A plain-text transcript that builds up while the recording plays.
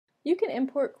You can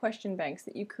import question banks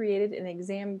that you created in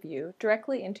ExamView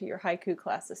directly into your Haiku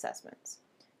class assessments.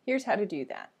 Here's how to do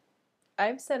that.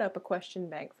 I've set up a question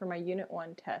bank for my Unit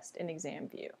 1 test in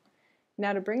ExamView.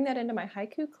 Now to bring that into my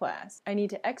Haiku class, I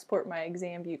need to export my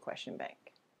ExamView question bank.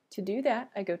 To do that,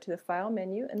 I go to the File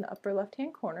menu in the upper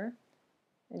left-hand corner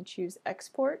and choose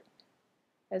Export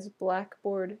as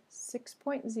Blackboard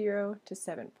 6.0 to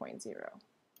 7.0.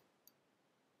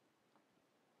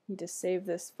 Need to save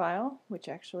this file, which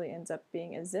actually ends up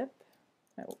being a zip.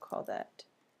 I will call that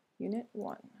Unit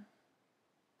 1.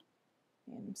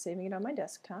 And I'm saving it on my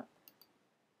desktop.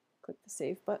 Click the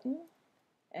Save button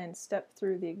and step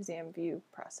through the ExamView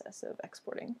process of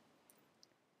exporting.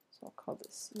 So I'll call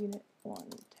this Unit 1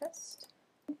 Test.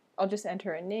 I'll just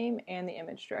enter a name and the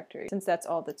image directory since that's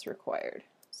all that's required.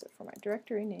 So for my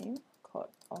directory name, I'll call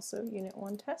it also Unit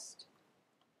 1 Test.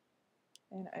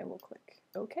 And I will click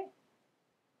OK.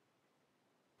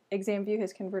 ExamView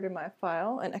has converted my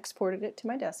file and exported it to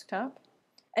my desktop.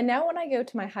 And now when I go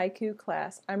to my Haiku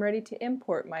class, I'm ready to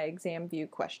import my ExamView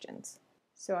questions.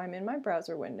 So I'm in my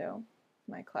browser window.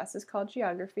 My class is called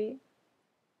Geography,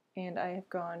 and I have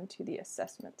gone to the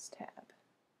Assessments tab.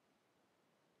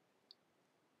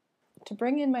 To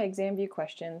bring in my ExamView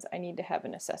questions, I need to have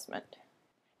an assessment.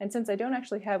 And since I don't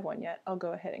actually have one yet, I'll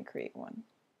go ahead and create one.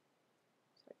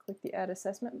 So I click the Add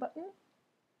Assessment button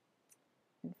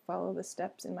and follow the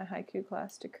steps in my Haiku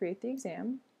class to create the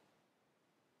exam.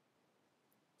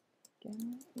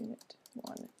 Again, Unit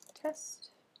 1 Test.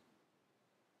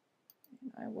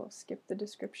 And I will skip the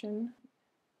description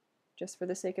just for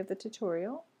the sake of the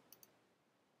tutorial.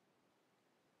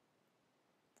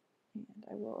 And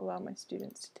I will allow my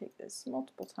students to take this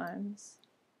multiple times.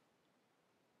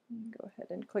 And go ahead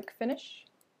and click Finish.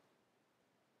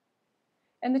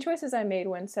 And the choices I made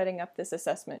when setting up this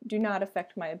assessment do not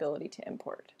affect my ability to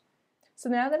import. So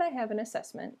now that I have an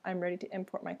assessment, I'm ready to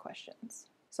import my questions.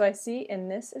 So I see in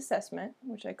this assessment,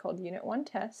 which I called Unit 1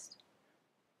 Test,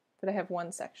 that I have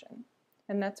one section,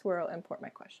 and that's where I'll import my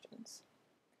questions.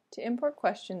 To import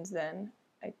questions then,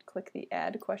 I click the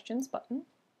Add Questions button,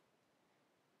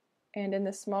 and in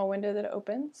this small window that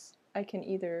opens, I can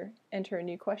either enter a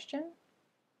new question,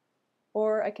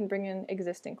 or I can bring in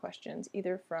existing questions,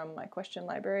 either from my question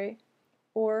library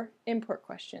or import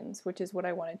questions, which is what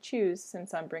I want to choose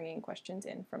since I'm bringing questions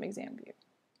in from ExamView.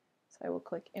 So I will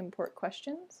click Import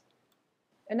Questions,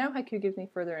 and now Haiku gives me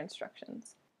further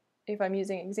instructions. If I'm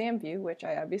using ExamView, which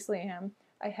I obviously am,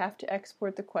 I have to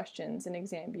export the questions in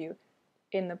ExamView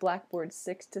in the Blackboard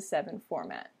 6 to 7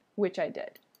 format, which I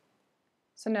did.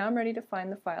 So now I'm ready to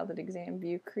find the file that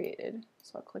ExamView created.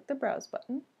 So I'll click the Browse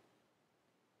button.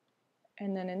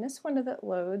 And then in this window that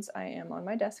loads, I am on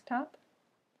my desktop,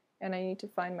 and I need to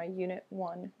find my Unit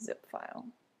 1 zip file.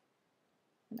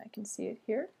 And I can see it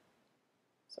here.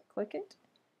 So click it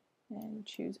and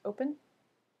choose Open.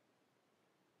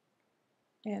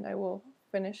 And I will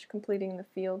finish completing the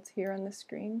fields here on the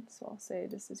screen. So I'll say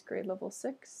this is grade level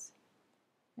 6,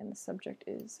 and the subject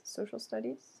is Social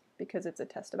Studies because it's a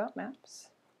test about maps.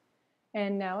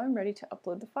 And now I'm ready to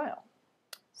upload the file.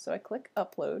 So I click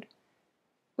Upload,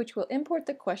 which will import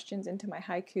the questions into my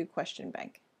Haiku question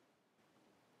bank.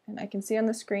 And I can see on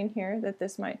the screen here that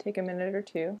this might take a minute or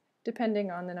two, depending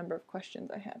on the number of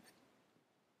questions I have.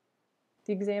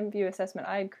 The ExamView assessment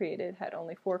I had created had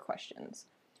only 4 questions,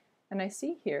 and I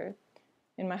see here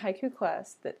in my Haiku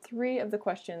class that 3 of the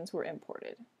questions were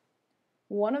imported.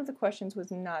 1 of the questions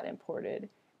was not imported,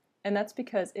 and that's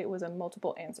because it was a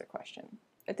multiple answer question.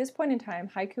 At this point in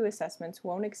time, Haiku assessments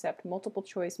won't accept multiple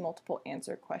choice, multiple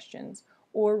answer questions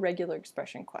or regular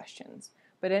expression questions,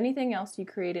 but anything else you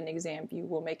create in ExamView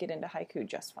will make it into Haiku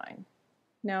just fine.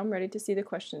 Now I'm ready to see the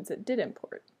questions that did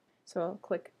import, so I'll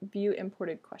click View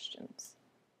Imported Questions.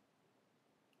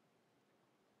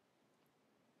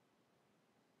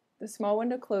 The small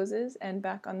window closes, and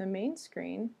back on the main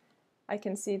screen, I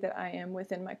can see that I am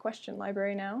within my question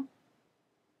library now.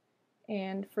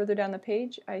 And further down the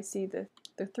page, I see the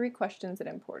 3 questions that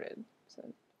imported.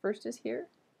 So first is here,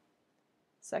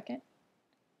 second,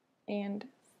 and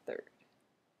third.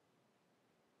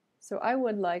 So I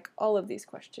would like all of these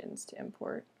questions to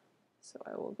import. So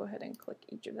I will go ahead and click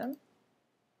each of them.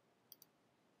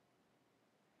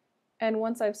 And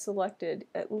once I've selected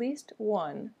at least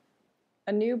one,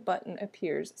 a new button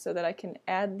appears so that I can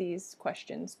add these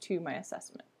questions to my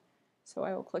assessment. So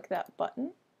I will click that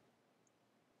button.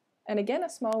 And again, a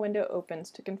small window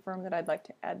opens to confirm that I'd like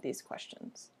to add these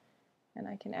questions. And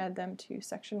I can add them to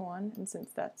section 1, and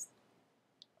since that's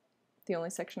the only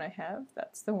section I have,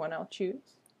 that's the one I'll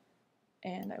choose.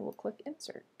 And I will click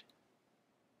Insert.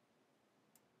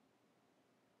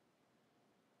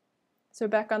 So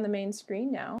back on the main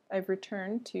screen now, I've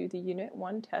returned to the Unit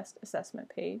 1 test assessment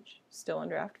page, still in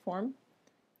draft form.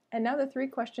 And now the 3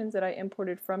 questions that I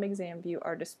imported from ExamView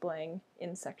are displaying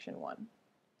in section 1.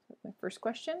 My first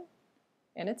question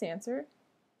and its answer,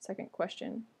 second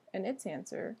question and its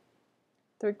answer,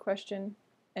 third question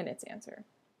and its answer.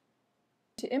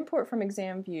 To import from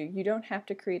ExamView, you don't have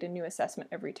to create a new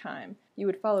assessment every time. You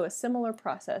would follow a similar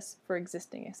process for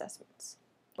existing assessments.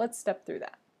 Let's step through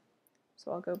that.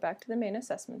 So I'll go back to the main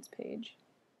assessments page,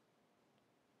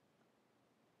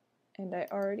 and I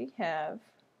already have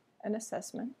an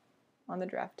assessment on the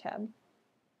draft tab,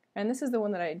 and this is the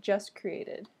one that I just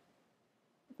created.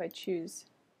 If I choose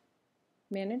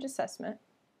Manage Assessment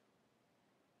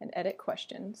and Edit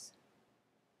Questions,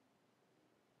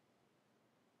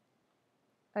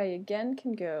 I again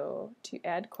can go to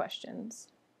Add Questions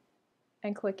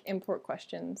and click Import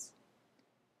Questions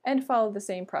and follow the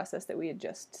same process that we had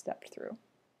just stepped through.